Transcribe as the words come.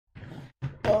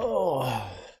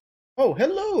Oh,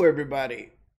 hello everybody.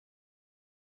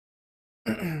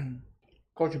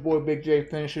 Caught your boy Big J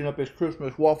finishing up his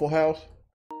Christmas Waffle House.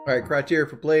 Alright, criteria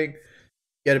for playing. You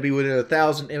gotta be within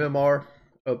 1,000 MMR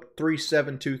of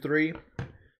 3723.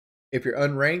 If you're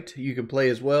unranked, you can play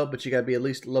as well, but you gotta be at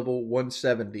least level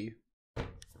 170.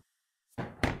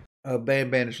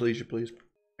 Bandage leisure, please.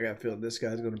 I got a feeling this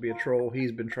guy's gonna be a troll.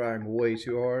 He's been trying way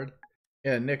too hard.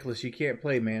 Yeah, Nicholas, you can't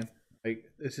play, man. Like,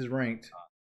 this is ranked.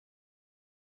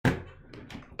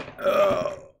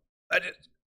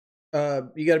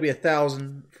 You got to be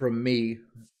 1,000 from me,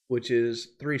 which is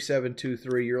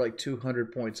 3723. You're like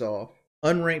 200 points off.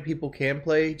 Unranked people can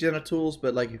play genitals,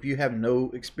 but like if you have no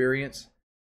experience,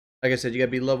 like I said, you got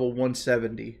to be level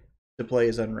 170 to play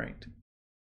as unranked.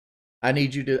 I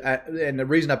need you to, and the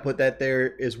reason I put that there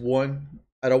is one,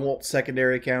 I don't want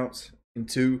secondary accounts, and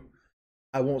two,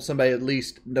 I want somebody at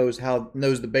least knows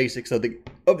the basics of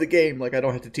the game. Like I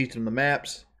don't have to teach them the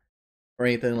maps or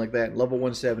anything like that. Level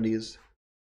 170 is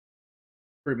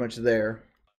pretty much there.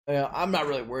 Yeah, I'm not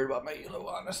really worried about my elo,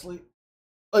 honestly.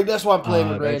 Like that's why I'm playing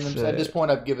with randoms. At this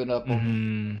point, I've given up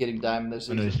on getting diamond this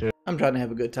season. I'm trying to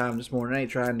have a good time this morning. I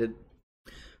ain't trying to.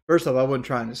 First off, I wasn't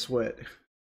trying to sweat.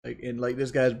 Like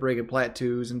this guy's bringing plat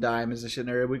 2s and diamonds and shit in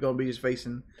there. We're gonna be just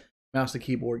facing mouse to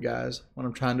keyboard guys. What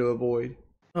I'm trying to avoid.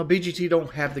 Well, BGT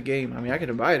don't have the game. I mean, I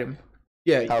can invite him.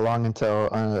 Yeah. How long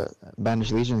until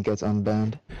Bandage Legion gets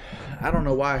unbanned? I don't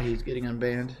know why he's getting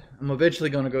unbanned. I'm eventually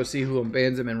going to go see who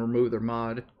unbans him and remove their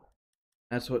mod.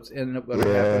 That's what's ended up going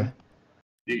to happen.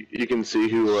 You can see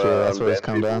who. Sure, that's what it's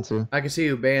come down to. I can see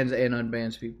who bans and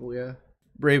unbans people. Yeah.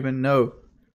 Raven, no,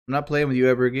 I'm not playing with you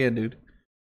ever again, dude.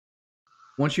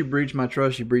 Once you breach my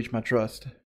trust, you breach my trust.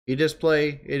 You just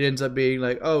play, it ends up being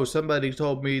like, oh, somebody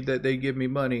told me that they give me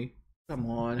money. Come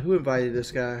on, who invited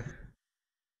this guy?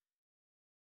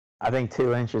 I think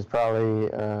 2inch is probably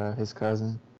his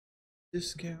cousin.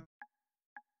 Discount.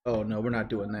 Oh no, we're not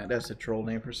doing that. That's a troll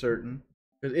name for certain.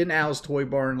 Because in Al's Toy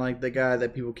Barn, like the guy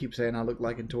that people keep saying I look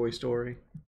like in Toy Story.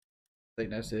 I think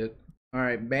that's it.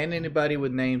 Alright, ban anybody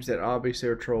with names that obviously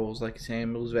are trolls, like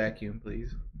Samuel's Vacuum,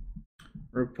 please.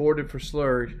 Reported for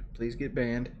slur, please get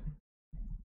banned.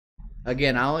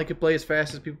 Again, I only can play as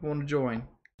fast as people want to join.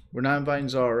 We're not inviting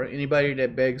Zara. Anybody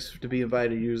that begs to be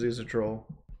invited usually is a troll.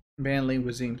 Ban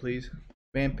Linguazine, please.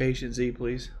 Ban Patient Z,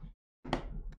 please.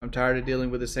 I'm tired of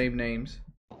dealing with the same names.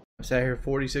 I've sat here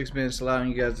 46 minutes allowing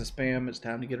you guys to spam. It's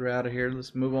time to get her out of here.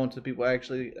 Let's move on to the people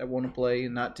actually that want to play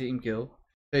and not team kill.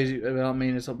 I don't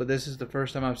mean this, but this is the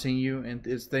first time I've seen you, and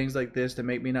it's things like this that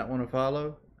make me not want to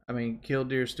follow. I mean,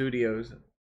 Killdeer Studios.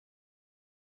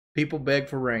 People beg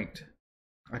for ranked.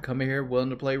 I come here willing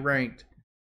to play ranked,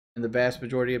 and the vast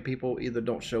majority of people either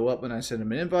don't show up when I send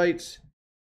them invites.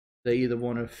 They either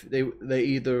want to. They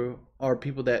either are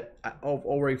people that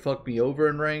already fucked me over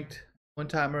in ranked one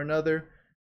time or another.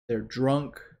 They're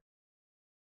drunk,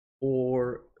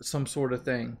 or some sort of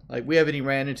thing. Like we haven't even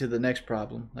ran into the next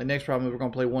problem. Like next problem, we're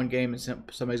gonna play one game and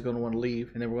somebody's gonna want to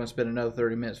leave, and then we're gonna spend another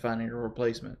 30 minutes finding a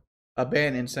replacement.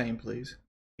 Ban Insane, please.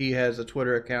 He has a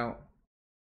Twitter account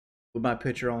with my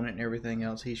picture on it and everything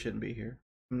else. He shouldn't be here.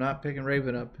 I'm not picking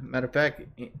Raven up. Matter of fact,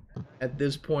 at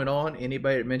this point on,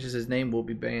 anybody that mentions his name will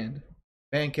be banned.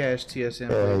 Ban Cash TSM,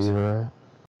 please. You're right.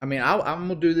 I mean, I'm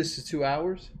gonna do this in 2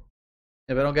 hours.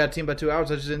 If I don't got a team by 2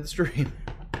 hours, I just end the stream.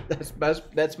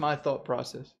 That's my thought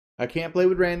process. I can't play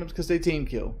with randoms because they team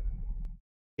kill.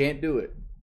 Can't do it.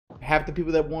 Half the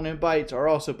people that want invites are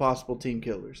also possible team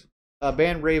killers.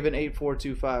 Ban Raven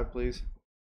 8425, please.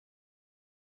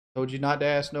 Told you not to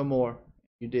ask no more.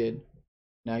 You did.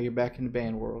 Now you're back in the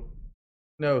ban world.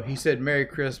 No, he said Merry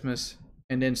Christmas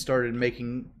and then started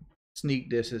making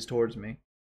sneak disses towards me.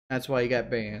 That's why he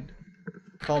got banned.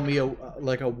 Call me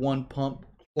like a one pump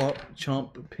plump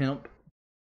chump pimp.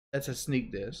 That's a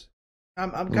sneak diss.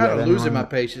 I'm kind of losing my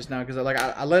patience now because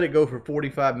I let it go for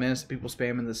 45 minutes of people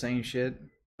spamming the same shit.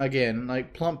 Again,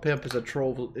 like plump pimp is a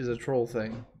troll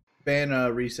thing. Ban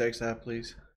Reese XI,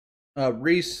 please.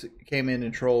 Reese came in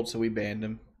and trolled, so we banned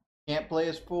him. Can't play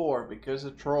as 4 because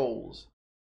of trolls.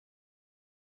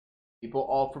 People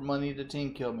offer money to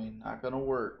team kill me. Not gonna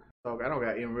work. I don't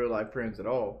got any real life friends at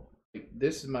all. Like,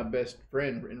 this is my best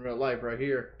friend in real life right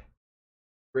here.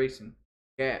 Grayson.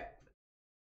 Cat.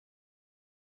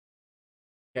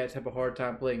 Cats have a hard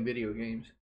time playing video games.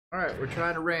 Alright, we're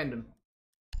trying to random.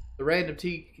 The random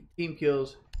team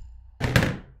kills.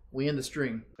 We end the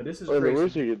stream. But this is the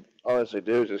worst you could honestly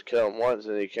do is just kill him once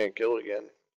and then you can't kill it again.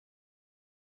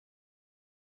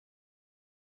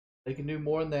 They can do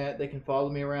more than that. They can follow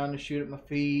me around and shoot at my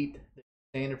feet. They can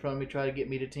stand in front of me, try to get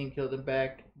me to team kill them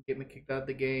back, get me kicked out of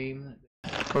the game.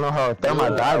 I don't know how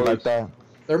Thelma died like that.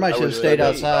 Thermite should have stayed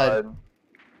outside.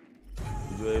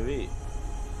 UAV.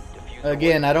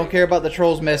 Again, I don't care about the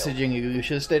trolls messaging you. You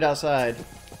should have stayed outside.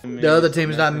 The other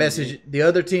team is not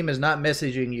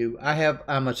messaging you.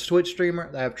 I'm a Twitch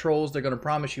streamer. I have trolls. They're gonna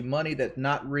promise you money that's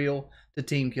not real to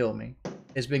team kill me.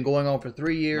 It's been going on for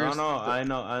 3 years. No, I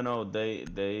know.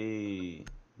 They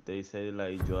say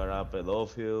like you are a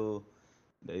pedophile.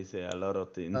 They say a lot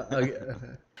of things.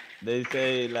 They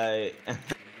say like.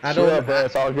 I don't. Chill, bro.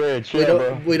 It's all good. Chill,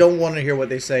 bro. We don't want to hear what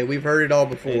they say. We've heard it all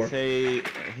before. They say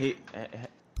he.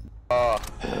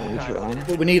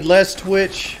 We need less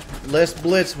Twitch, less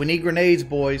Blitz. We need grenades,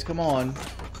 boys. Come on.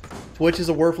 Twitch is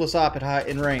a worthless op at high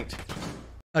and ranked.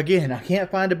 Again, I can't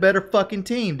find a better fucking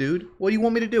team, dude. What do you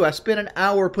want me to do? I spent an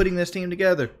hour putting this team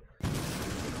together.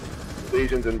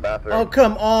 Legion's in bathroom. Oh,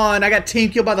 come on. I got team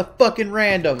killed by the fucking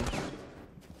random.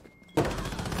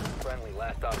 Friendly,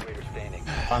 last operator standing.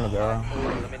 On the barrel.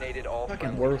 Eliminated all Fucking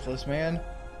friendlies. worthless, man.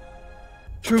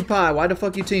 True Pie, why the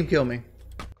fuck you team kill me?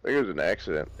 I think it was an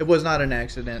accident. It was not an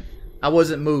accident. I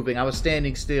wasn't moving. I was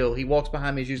standing still. He walks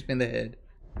behind me, shoots me in the head.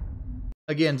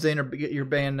 Again, Zaner, get your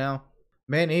banned now.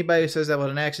 Man, anybody who says that was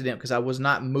an accident because I was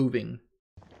not moving.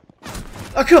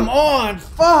 Oh, come on!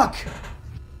 Fuck!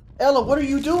 Ella, what are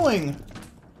you doing?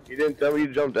 You didn't tell me you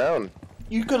jumped down.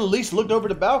 You could at least looked over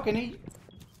the balcony.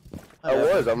 I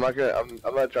was. I'm not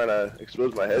trying to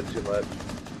expose my head too much.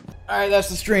 Alright, that's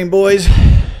the stream, boys.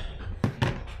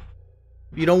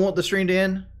 If you don't want the stream to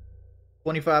end,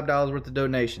 $25 worth of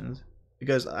donations.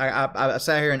 Because I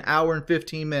sat here an hour and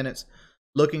 15 minutes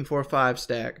looking for a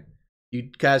 5-stack. You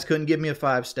guys couldn't give me a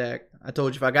 5-stack. I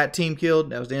told you if I got team killed,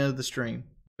 that was the end of the stream.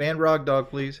 Ban Rock Dog,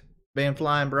 please. Ban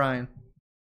Flying Brian.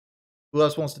 Who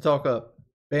else wants to talk up?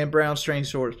 Ban Brown Strange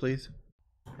Swords, please.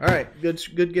 Alright,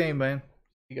 good game, man.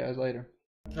 See you guys later.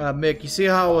 Mick, you see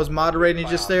how I was moderating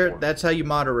just there? That's how you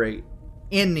moderate.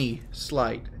 Any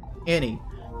slight. Any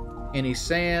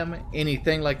Sam,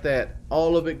 anything like that.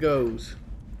 All of it goes.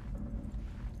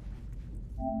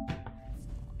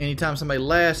 Anytime somebody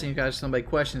laughs, anytime somebody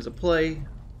questions a play,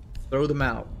 throw them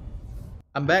out.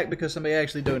 I'm back because somebody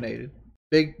actually donated.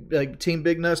 Team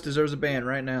Big Nuts deserves a ban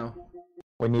right now.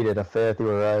 We needed a fifth. You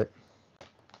were right.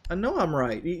 I know I'm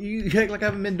right. You act like I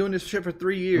haven't been doing this shit for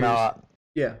 3 years. No.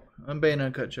 Yeah, I'm banning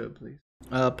Uncut Show, please.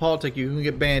 Politic, you can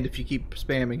get banned if you keep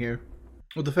spamming here.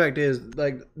 Well, the fact is,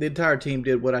 like, the entire team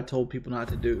did what I told people not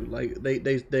to do. Like,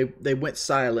 they went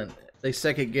silent. They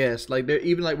second guessed. Like,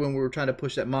 even like when we were trying to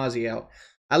push that Mozzie out,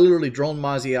 I literally droned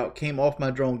Mozzie out, came off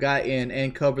my drone, got in,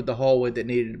 and covered the hallway that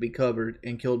needed to be covered,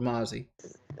 and killed Mozzie.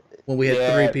 When we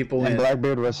had 3 people in.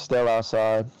 Blackbeard was still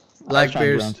outside.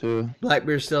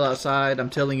 Blackbeard's still outside. I'm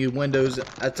telling you, Windows.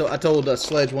 I told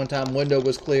Sledge one time, window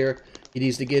was clear. He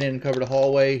needs to get in and cover the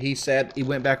hallway. He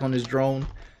went back on his drone.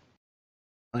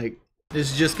 Like,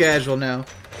 this is just casual now.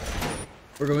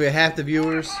 We're gonna get half the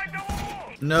viewers.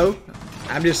 No,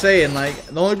 I'm just saying. Like,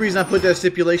 the only reason I put that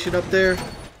stipulation up there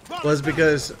was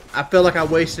because I felt like I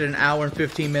wasted an hour and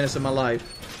 15 minutes of my life.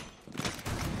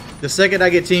 The second I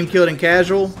get team killed in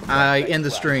casual, I end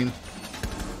the stream.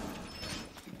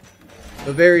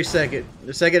 The very second.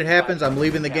 The second it happens, I'm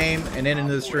leaving the game and ending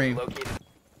the stream.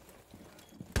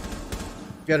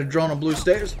 Got a drone on blue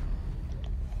stairs.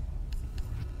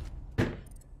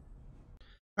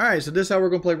 Alright, so this is how we're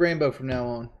going to play Rainbow from now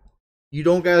on. You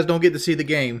guys don't get to see the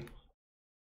game.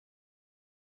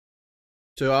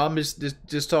 So I'm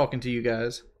just talking to you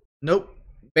guys. Nope.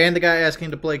 Ban the guy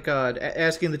asking to play COD.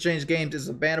 Asking to change games is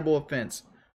a bannable offense.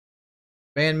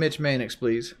 Ban Mitch Mannix,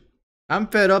 please. I'm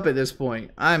fed up at this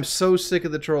point. I'm so sick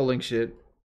of the trolling shit.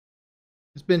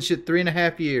 It's been shit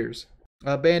 3.5 years.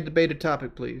 Ban debated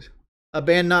topic, please.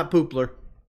 Ban not Poopler.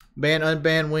 Ban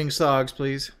unban WingsOfRedemption,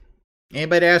 please.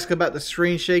 Anybody ask about the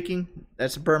screen shaking?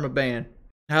 That's a perma ban.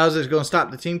 How's this going to stop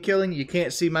the team killing? You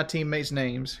can't see my teammates'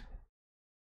 names.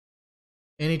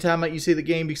 Anytime you see the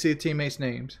game, you see the teammates'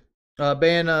 names.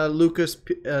 Ban Lucas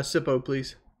Sippo,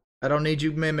 please. I don't need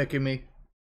you mimicking me.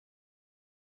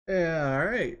 Yeah,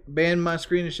 alright. Ban my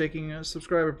screen is shaking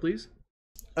subscriber, please.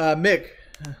 Mick,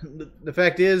 the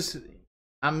fact is,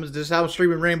 this is how I'm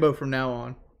streaming Rainbow from now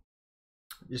on.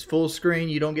 Just full screen,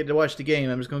 you don't get to watch the game.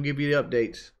 I'm just going to give you the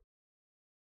updates.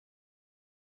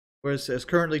 Where it says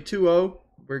currently 2-0,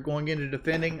 we're going into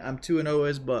defending. I'm 2-0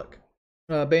 as Buck.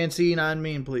 Ban C9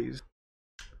 Mean, please.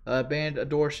 Ban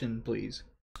Adortion, please.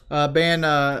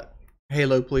 Ban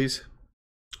Halo, please.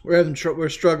 We're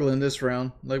struggling this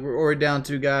round. Like, we're already down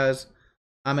 2 guys.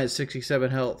 I'm at 67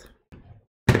 health.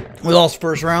 We lost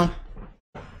first round.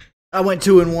 I went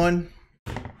 2-1.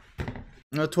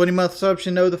 20-month sub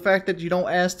should know the fact that you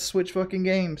don't ask to switch fucking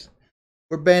games.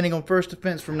 We're banning on first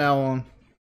defense from now on.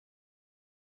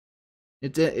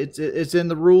 It's in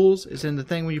the rules. It's in the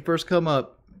thing when you first come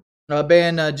up.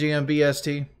 Ban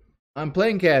GMBST. I'm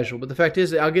playing casual, but the fact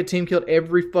is that I'll get team killed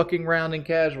every fucking round in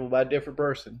casual by a different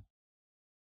person.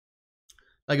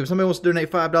 Like if somebody wants to donate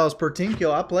 $5 per team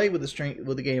kill, I play with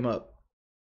the game up.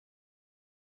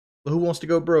 But who wants to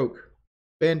go broke?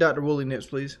 Ban Dr. Woolly Nips,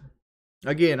 please.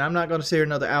 Again, I'm not going to sit here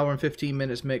another hour and 15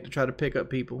 minutes, Mick, to try to pick up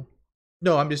people.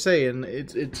 No, I'm just saying,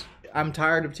 I'm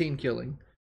tired of team killing.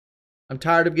 I'm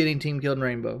tired of getting team killed in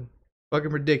Rainbow.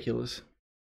 Fucking ridiculous.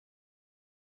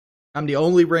 I'm the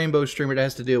only Rainbow streamer that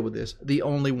has to deal with this. The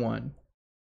only one.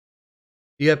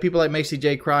 You have people like Macy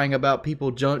J crying about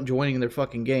people joining their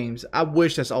fucking games. I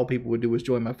wish that's all people would do was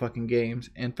join my fucking games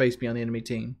and face me on the enemy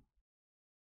team.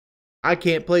 I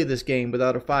can't play this game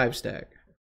without a 5-stack.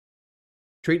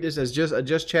 Treat this as just a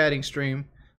chatting stream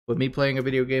with me playing a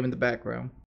video game in the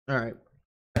background. Alright.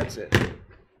 That's it.